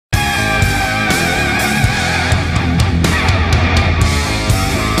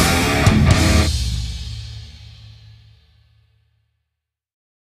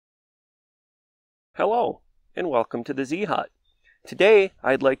Hello, and welcome to the Z-Hut. Today,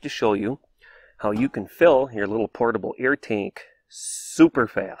 I'd like to show you how you can fill your little portable air tank super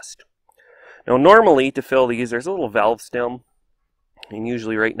fast. Now, normally to fill these, there's a little valve stem, and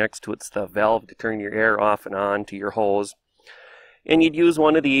usually right next to it's the valve to turn your air off and on to your hose. And you'd use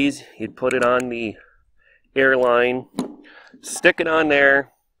one of these, you'd put it on the air line, stick it on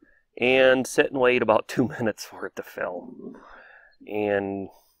there, and sit and wait about 2 minutes for it to fill. And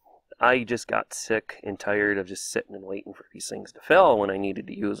I just got sick and tired of just sitting and waiting for these things to fill when I needed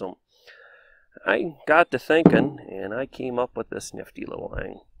to use them. I got to thinking, and I came up with this nifty little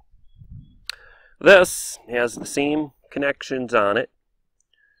thing. This has the same connections on it,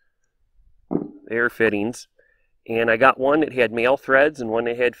 air fittings, and I got one that had male threads and one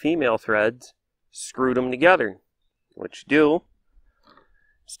that had female threads, screwed them together. What you do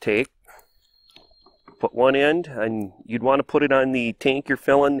is put one end, and you'd want to put it on the tank you're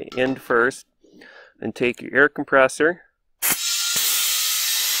filling end first, and take your air compressor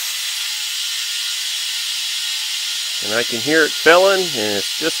and I can hear it filling, and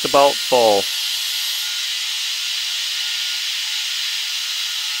it's just about full.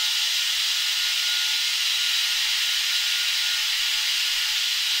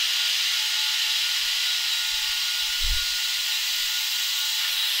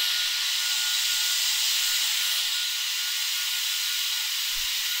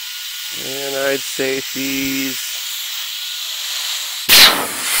 And I'd say she's...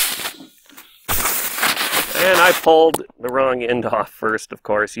 And I pulled the wrong end off first, of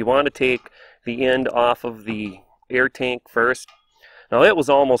course. You want to take the end off of the air tank first. Now it was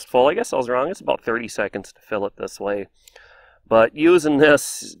almost full. I guess I was wrong. It's about 30 seconds to fill it this way. But using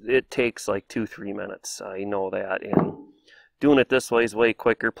this, it takes like 2-3 minutes. I know that. And doing it this way is way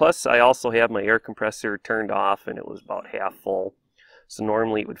quicker. Plus, I also have my air compressor turned off, and it was about half full. So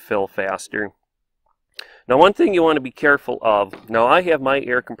normally it would fill faster. Now, one thing you want to be careful of, now I have my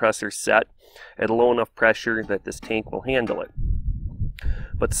air compressor set at a low enough pressure that this tank will handle it.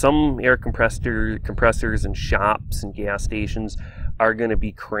 But some air compressors in shops and gas stations are going to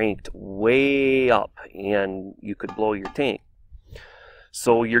be cranked way up, and you could blow your tank.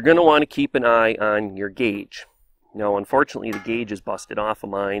 So you're going to want to keep an eye on your gauge. Now, unfortunately, the gauge is busted off of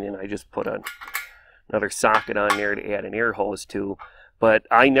mine, and I just put another socket on there to add an air hose to. But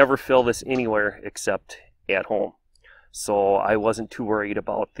I never fill this anywhere except at home. So I wasn't too worried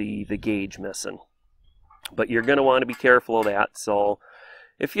about the gauge missing. But you're going to want to be careful of that. So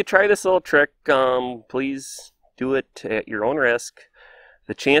if you try this little trick, please do it at your own risk.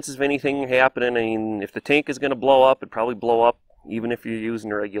 The chances of anything happening, I mean, if the tank is going to blow up, it'd probably blow up even if you're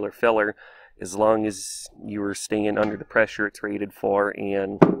using a regular filler, as long as you are staying under the pressure it's rated for.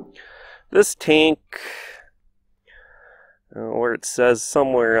 And this tank, where it says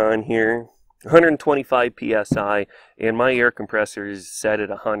somewhere on here, 125 psi, and my air compressor is set at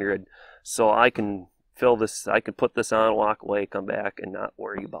 100, so I can fill this, I can put this on, walk away, come back, and not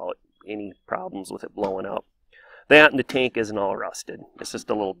worry about any problems with it blowing up. That, and the tank isn't all rusted. It's just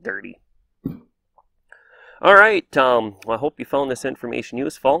a little dirty. Alright, well, I hope you found this information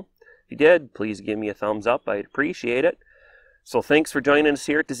useful. If you did, please give me a thumbs up. I'd appreciate it. So thanks for joining us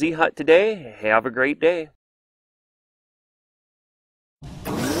here at the Z-Hut today. Have a great day.